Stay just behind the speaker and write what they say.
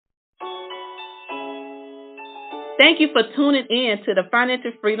Thank you for tuning in to the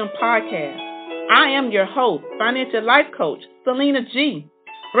Financial Freedom Podcast. I am your host, financial life coach, Selena G.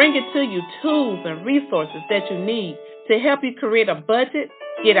 Bringing to you tools and resources that you need to help you create a budget,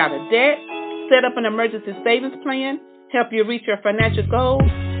 get out of debt, set up an emergency savings plan, help you reach your financial goals,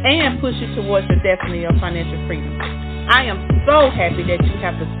 and push you towards your destiny of financial freedom. I am so happy that you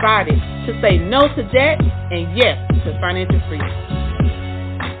have decided to say no to debt and yes to financial freedom.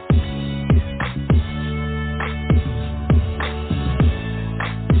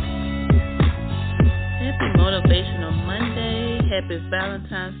 Happy Motivational Monday. Happy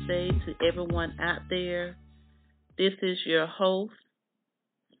Valentine's Day to everyone out there. This is your host,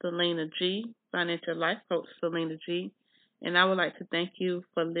 Selena G, Financial Life Coach Selena G, and I would like to thank you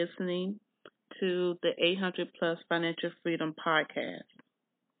for listening to the 800 Plus Financial Freedom Podcast.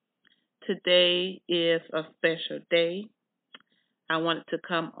 Today is a special day. I wanted to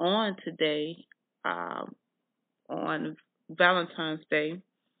come on today on Valentine's Day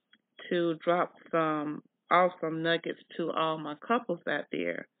to drop some awesome nuggets to all my couples out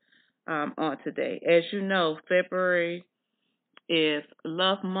there on today. As you know, February is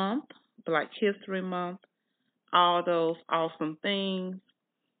Love Month, Black History Month, all those awesome things.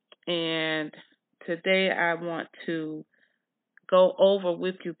 And today I want to go over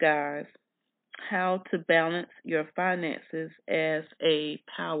with you guys how to balance your finances as a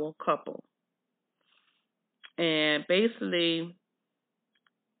power couple. And basically,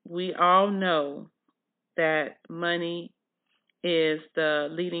 we all know that money is the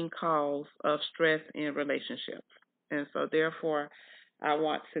leading cause of stress in relationships. And so, therefore, I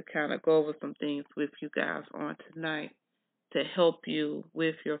want to kind of go over some things with you guys on tonight to help you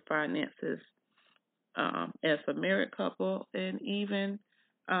with your finances as a married couple, and even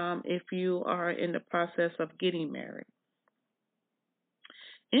if you are in the process of getting married.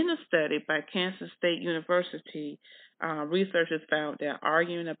 In a study by Kansas State University, researchers found that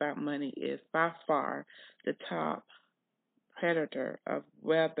arguing about money is by far the top predator of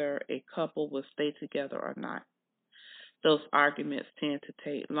whether a couple will stay together or not. Those arguments tend to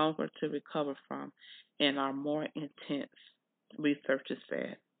take longer to recover from and are more intense, researchers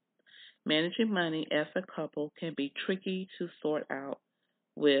said. Managing money as a couple can be tricky to sort out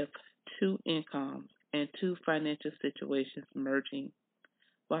with two incomes and two financial situations merging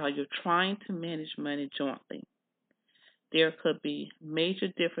while you're trying to manage money jointly. There could be major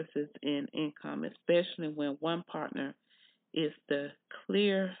differences in income, especially when one partner is the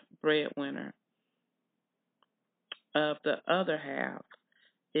clear breadwinner of the other half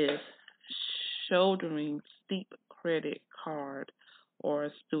is shouldering steep credit card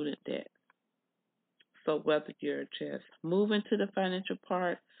or student debt. So whether you're just moving to the financial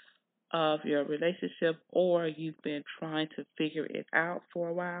part of your relationship or you've been trying to figure it out for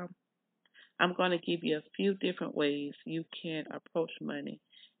a while, I'm going to give you a few different ways you can approach money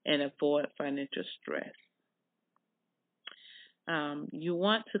and avoid financial stress. You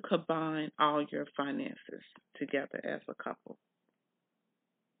want to combine all your finances together as a couple.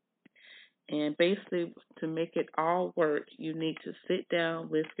 And basically, to make it all work, you need to sit down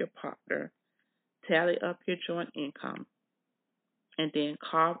with your partner, tally up your joint income, and then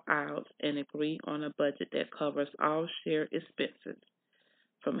carve out and agree on a budget that covers all shared expenses,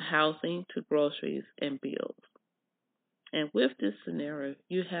 from housing to groceries and bills. And with this scenario,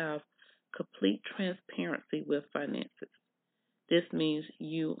 you have complete transparency with finances. This means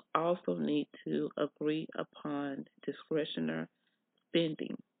you also need to agree upon discretionary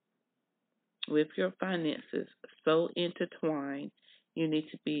spending. With your finances so intertwined, you need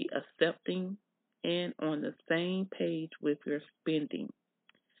to be accepting and on the same page with your spending.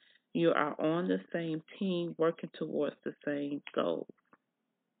 You are on the same team working towards the same goal.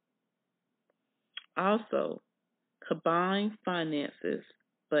 Also, combine finances,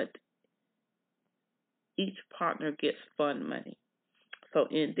 but each partner gets fund money. So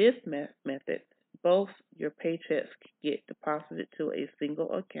in this method, both your paychecks get deposited to a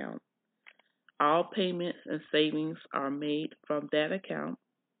single account. All payments and savings are made from that account,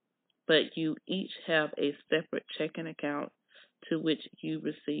 but you each have a separate checking account to which you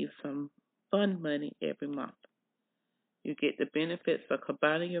receive some fund money every month. You get the benefits of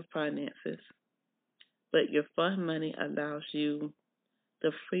combining your finances, but your fund money allows you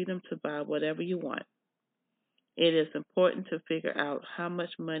the freedom to buy whatever you want. It is important to figure out how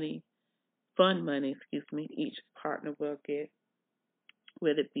much fund money, each partner will get.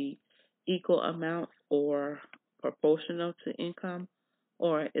 Will it be equal amounts or proportional to income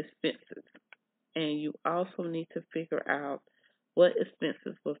or expenses? And you also need to figure out what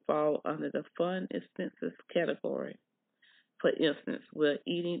expenses will fall under the fund expenses category. For instance, will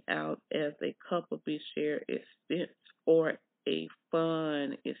eating out as a couple be shared expense or a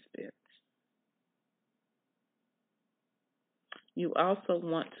fun expense? You also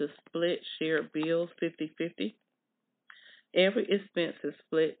want to split shared bills 50-50. Every expense is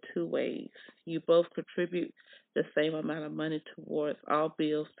split two ways. You both contribute the same amount of money towards all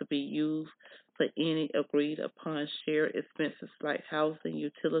bills to be used for any agreed upon shared expenses like housing,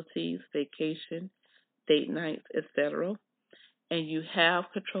 utilities, vacation, date nights, etc. And you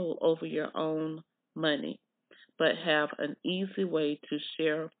have control over your own money, but have an easy way to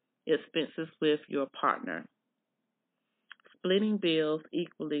share expenses with your partner. Splitting bills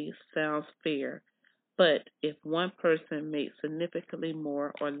equally sounds fair, but if one person makes significantly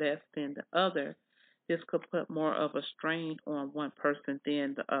more or less than the other, this could put more of a strain on one person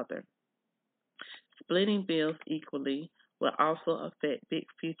than the other. Splitting bills equally will also affect big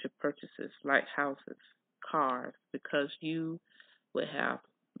future purchases like houses, cars, because you will have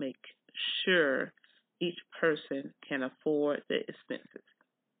make sure each person can afford the expenses.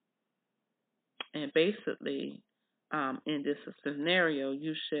 And basically, in this scenario,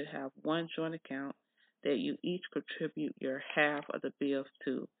 you should have one joint account that you each contribute your half of the bills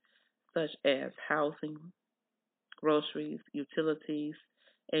to, such as housing, groceries, utilities,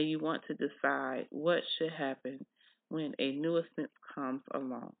 and you want to decide what should happen when a new expense comes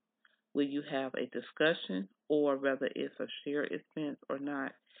along. Will you have a discussion or whether it's a shared expense or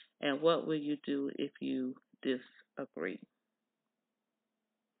not? And what will you do if you disagree?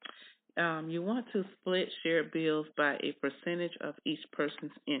 You want to split shared bills by a percentage of each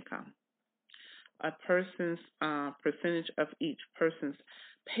person's income. A person's percentage of each person's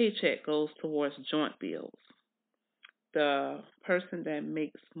paycheck goes towards joint bills. The person that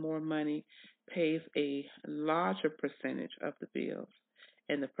makes more money pays a larger percentage of the bills,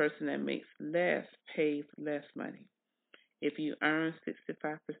 and the person that makes less pays less money. If you earn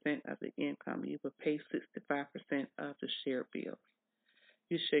 65% of the income, you will pay 65% of the shared bills.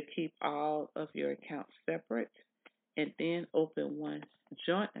 You should keep all of your accounts separate and then open one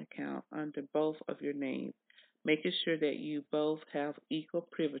joint account under both of your names, making sure that you both have equal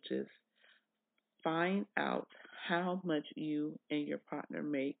privileges. Find out how much you and your partner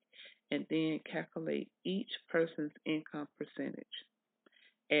make and then calculate each person's income percentage.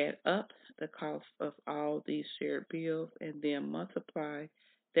 Add up the cost of all these shared bills and then multiply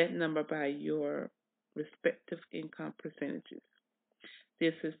that number by your respective income percentages.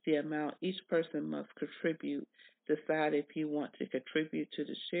 This is the amount each person must contribute. Decide if you want to contribute to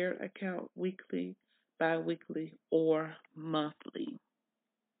the shared account weekly, bi-weekly, or monthly.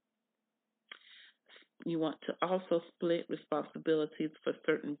 You want to also split responsibilities for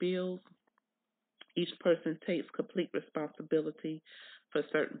certain bills. Each person takes complete responsibility for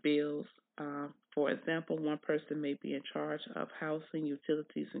certain bills. For example, one person may be in charge of housing,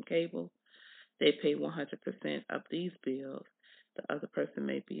 utilities, and cable. They pay 100% of these bills. The other person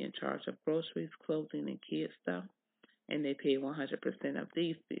may be in charge of groceries, clothing, and kid stuff, and they pay 100% of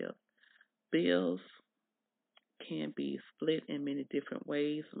these bills. Bills can be split in many different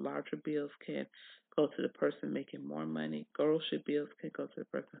ways. Larger bills can go to the person making more money. Grocery bills can go to the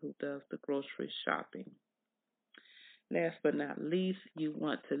person who does the grocery shopping. Last but not least, you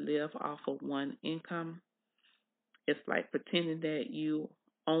want to live off of one income. It's like pretending that you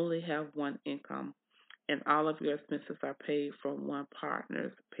only have one income and all of your expenses are paid from one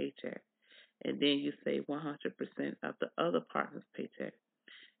partner's paycheck. And then you save 100% of the other partner's paycheck.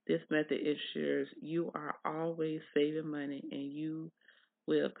 This method ensures you are always saving money and you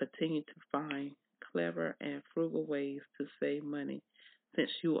will continue to find clever and frugal ways to save money since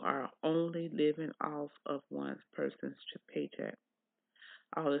you are only living off of one person's paycheck.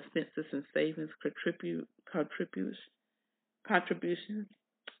 All expenses and savings contributions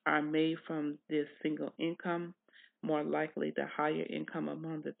are made from this single income, more likely the higher income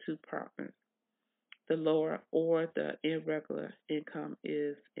among the two partners. The lower or the irregular income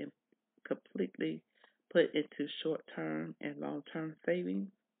is completely put into short term and long term savings,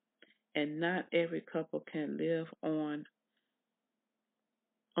 and not every couple can live on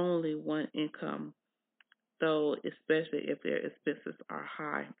only one income, though, especially if their expenses are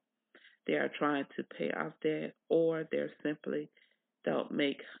high. They are trying to pay off debt or they simply don't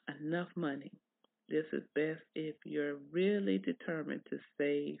make enough money. This is best if you're really determined to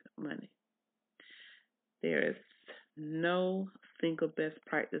save money. There is no single best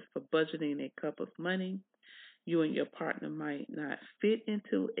practice for budgeting a couple's money. You and your partner might not fit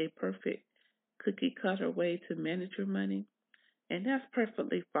into a perfect cookie cutter way to manage your money, and that's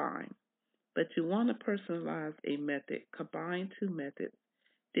perfectly fine. But you want to personalize a method, combine two methods,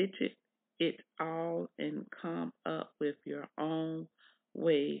 ditch it it all and come up with your own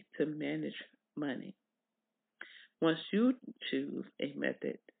way to manage money. Once you choose a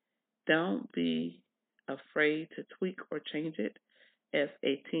method, don't be afraid to tweak or change it. As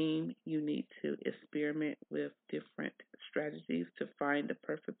a team, you need to experiment with different strategies to find the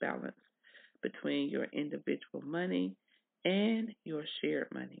perfect balance between your individual money and your shared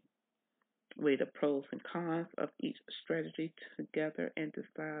money. Weigh the pros and cons of each strategy together and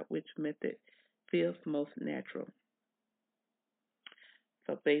decide which method feels most natural.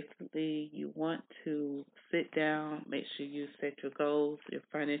 So basically, you want to sit down, make sure you set your goals, your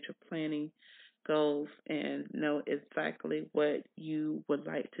financial planning goals, and know exactly what you would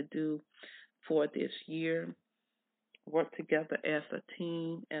like to do for this year. Work together as a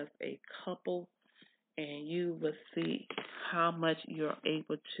team, as a couple, and you will see how much you're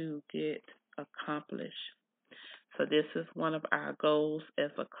able to get accomplished. So, this is one of our goals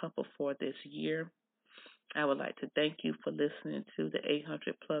as a couple for this year. I would like to thank you for listening to the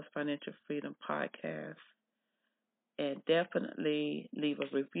 800 Plus Financial Freedom Podcast. And definitely leave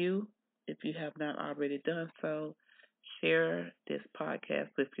a review if you have not already done so. Share this podcast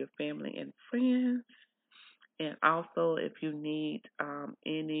with your family and friends. And also, if you need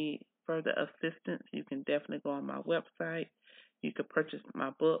any further assistance, you can definitely go on my website. You can purchase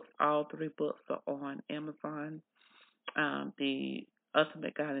my books. All 3 books are on Amazon. The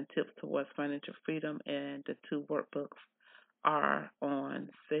Ultimate Guide and Tips Towards Financial Freedom and the 2 workbooks are on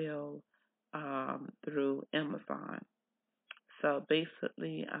sale through Amazon. So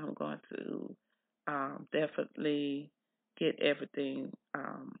basically, I'm going to definitely get everything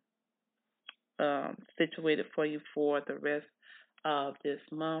situated for you for the rest of this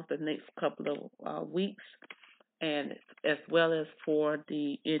month, the next couple of weeks, and as well as for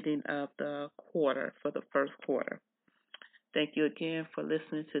the ending of the quarter, for the first quarter. Thank you again for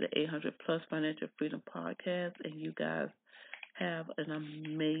listening to the 800 Plus Financial Freedom Podcast, and you guys have an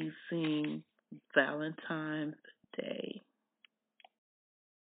amazing Valentine's Day.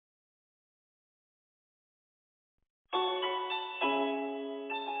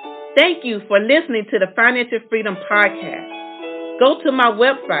 Thank you for listening to the Financial Freedom Podcast. Go to my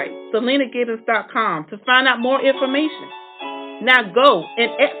website, SelenaGibbons.com, to find out more information. Now go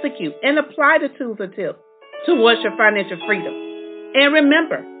and execute and apply the tools and tips towards your financial freedom. And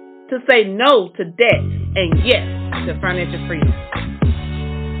remember to say no to debt and yes to financial freedom.